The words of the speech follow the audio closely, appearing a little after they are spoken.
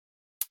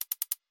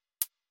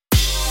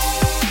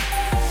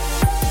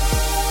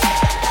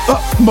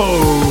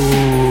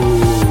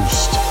utmost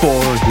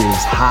for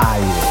his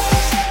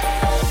highest.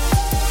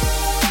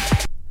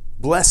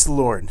 Bless the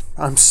Lord.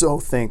 I'm so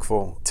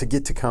thankful to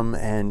get to come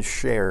and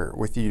share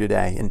with you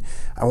today. And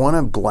I want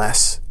to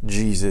bless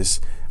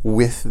Jesus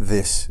with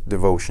this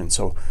devotion.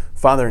 So,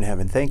 Father in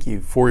heaven, thank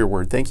you for your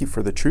word. Thank you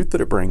for the truth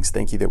that it brings.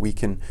 Thank you that we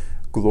can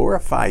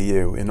glorify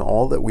you in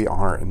all that we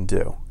are and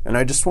do. And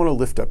I just want to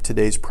lift up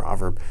today's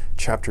proverb,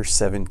 chapter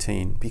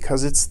 17,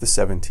 because it's the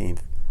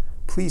 17th.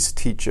 Please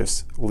teach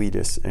us, lead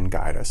us, and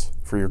guide us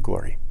for your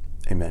glory.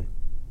 Amen.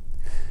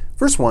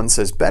 Verse 1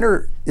 says,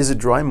 "Better is a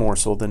dry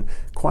morsel than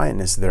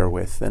quietness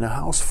therewith, than a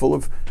house full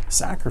of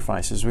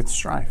sacrifices with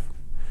strife.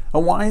 A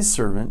wise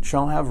servant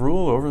shall have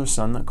rule over the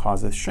son that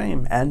causeth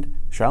shame, and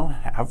shall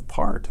have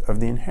part of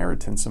the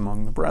inheritance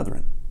among the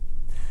brethren.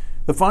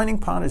 The finding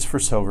pot is for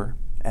silver,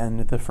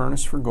 and the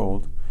furnace for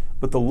gold,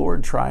 but the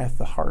Lord trieth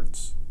the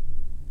hearts.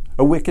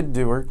 A wicked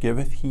doer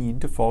giveth heed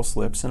to false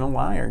lips, and a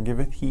liar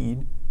giveth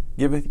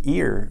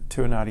ear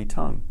to a naughty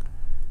tongue."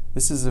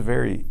 This is a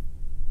very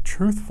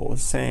truthful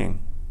saying.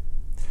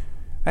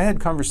 I had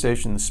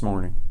conversation this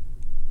morning,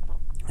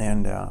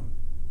 and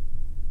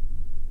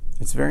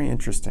it's very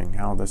interesting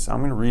how this, I'm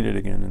going to read it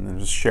again and then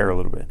just share a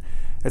little bit.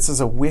 It says,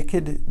 "A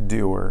wicked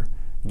doer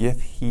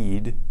giveth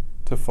heed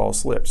to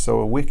false lips." So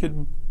a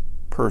wicked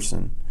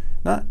person,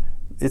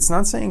 it's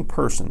not saying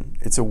person,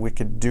 it's a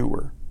wicked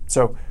doer.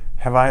 So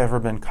have I ever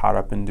been caught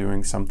up in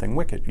doing something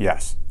wicked?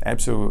 Yes,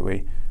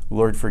 absolutely.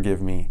 Lord,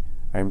 forgive me.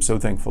 I am so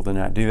thankful to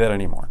not do that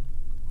anymore.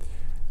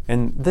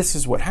 And this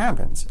is what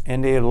happens.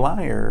 "And a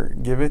liar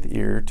giveth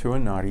ear to a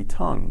naughty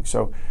tongue."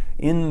 So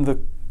in the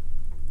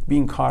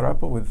being caught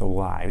up with the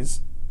lies,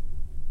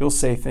 you'll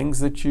say things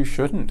that you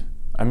shouldn't.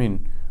 I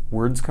mean,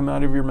 words come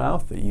out of your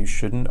mouth that you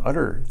shouldn't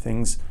utter.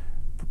 Things,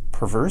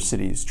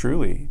 perversities,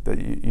 truly, that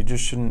you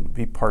just shouldn't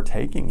be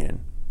partaking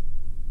in.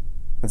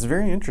 It's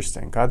very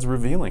interesting. God's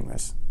revealing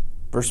this.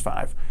 Verse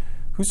 5,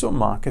 "Whoso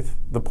mocketh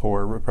the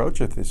poor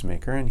reproacheth his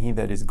maker, and he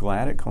that is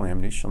glad at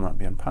calamity shall not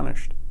be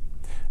unpunished.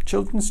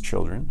 Children's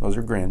children," those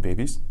are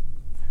grandbabies,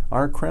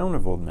 "are a crown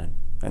of old men,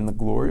 and the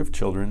glory of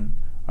children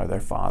are their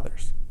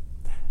fathers.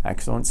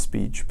 Excellent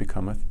speech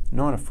becometh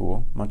not a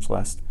fool, much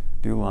less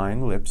do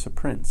lying lips a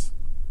prince.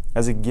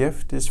 As a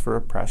gift is for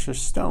a precious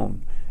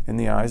stone in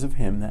the eyes of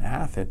him that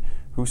hath it,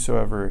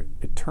 whosoever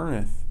it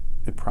turneth,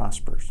 it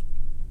prospers."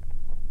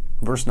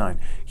 Verse 9,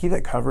 "He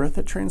that covereth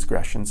a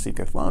transgression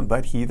seeketh love,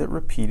 but he that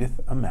repeateth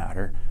a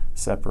matter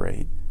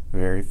separate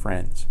very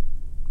friends."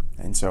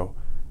 And so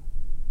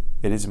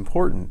it is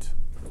important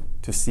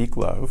to seek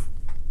love,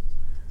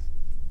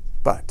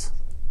 but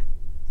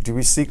do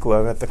we seek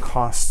love at the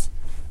cost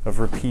of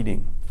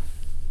repeating?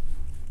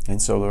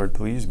 And so, Lord,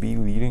 please be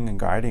leading and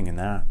guiding in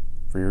that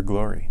for your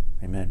glory.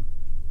 Amen.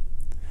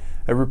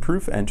 "A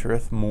reproof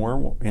entereth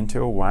more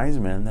into a wise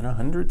man than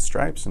 100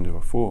 stripes into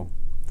a fool.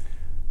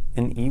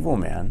 An evil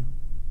man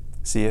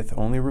seeth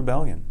only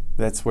rebellion."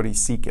 That's what he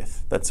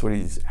seeketh. That's what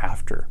he's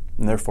after.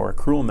 "And therefore a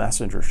cruel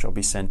messenger shall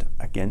be sent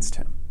against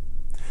him.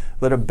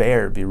 Let a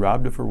bear be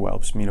robbed of her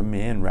whelps, meet a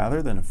man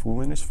rather than a fool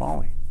in his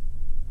folly.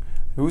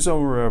 Whoso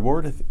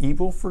rewardeth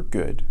evil for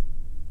good,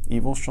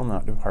 evil shall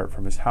not depart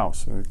from his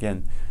house." So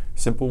again,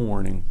 simple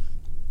warning.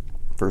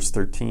 Verse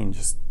 13,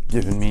 just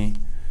giving me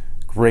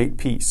great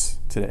peace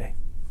today.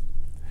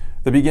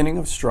 "The beginning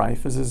of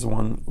strife is as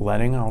one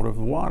letting out of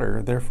the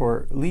water.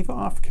 Therefore leave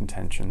off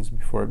contentions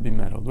before it be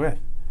meddled with.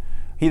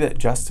 He that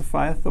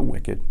justifieth the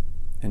wicked,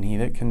 and he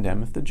that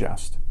condemneth the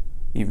just,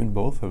 even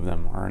both of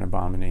them are an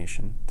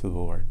abomination to the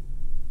Lord.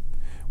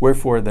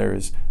 Wherefore there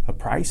is a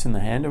price in the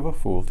hand of a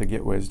fool to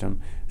get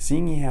wisdom,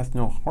 seeing he hath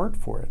no heart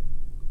for it.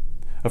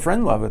 A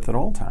friend loveth at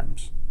all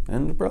times,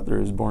 and a brother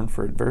is born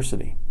for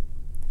adversity.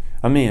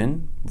 A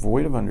man,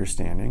 void of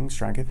understanding,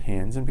 striketh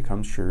hands and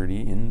becomes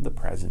surety in the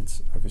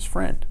presence of his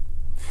friend.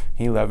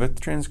 He loveth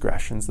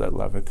transgressions that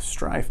loveth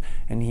strife,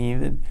 and he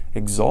that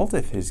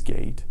exalteth his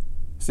gate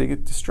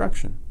seeketh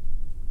destruction.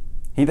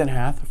 He that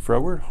hath a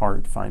froward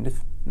heart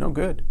findeth no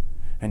good,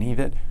 and he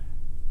that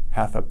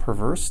hath a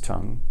perverse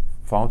tongue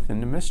falleth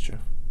into mischief.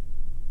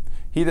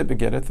 He that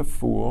begetteth a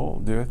fool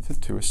doeth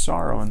it to his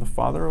sorrow, and the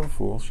father of a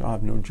fool shall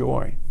have no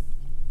joy.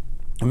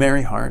 A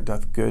merry heart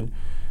doth good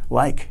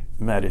like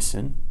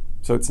medicine."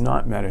 So it's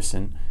not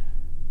medicine,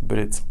 but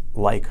it's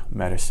like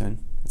medicine.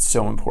 It's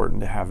so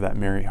important to have that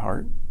merry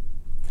heart.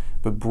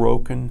 "But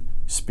broken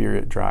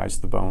spirit dries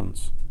the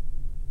bones.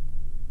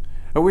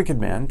 A wicked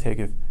man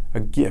taketh a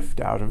gift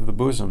out of the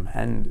bosom,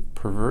 and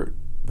pervert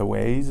the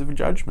ways of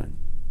judgment.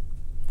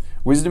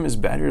 Wisdom is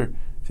better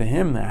to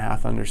him that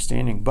hath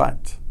understanding,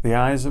 but the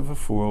eyes of a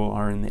fool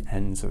are in the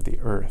ends of the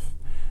earth.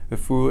 The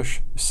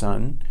foolish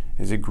son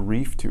is a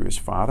grief to his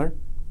father,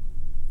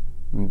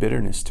 and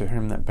bitterness to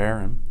him that bare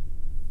him.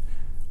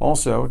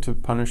 Also, to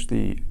punish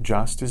the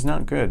just is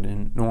not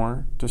good,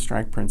 nor to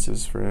strike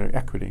princes for their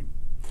equity.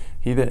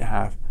 He that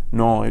hath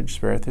knowledge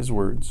spareth his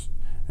words,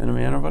 and a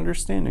man of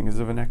understanding is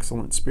of an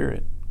excellent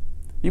spirit.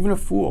 Even a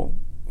fool,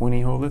 when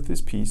he holdeth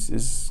his peace,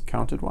 is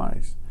counted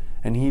wise,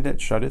 and he that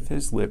shutteth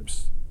his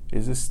lips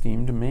is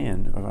esteemed a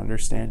man of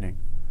understanding.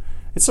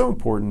 It's so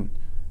important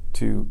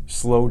to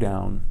slow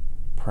down,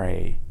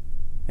 pray,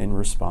 and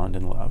respond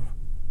in love.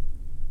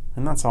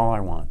 And that's all I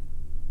want.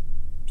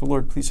 So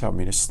Lord, please help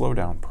me to slow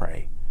down,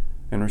 pray,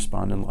 and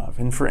respond in love.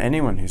 And for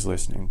anyone who's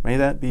listening, may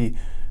that be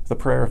the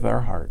prayer of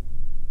their heart.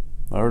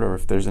 Lord, or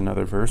if there's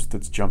another verse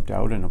that's jumped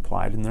out and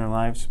applied in their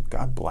lives,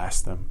 God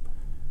bless them.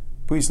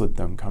 Please let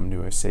them come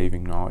to a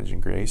saving knowledge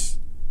and grace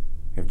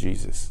of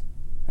Jesus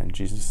and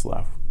Jesus'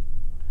 love.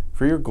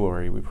 For your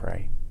glory, we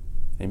pray.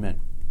 Amen.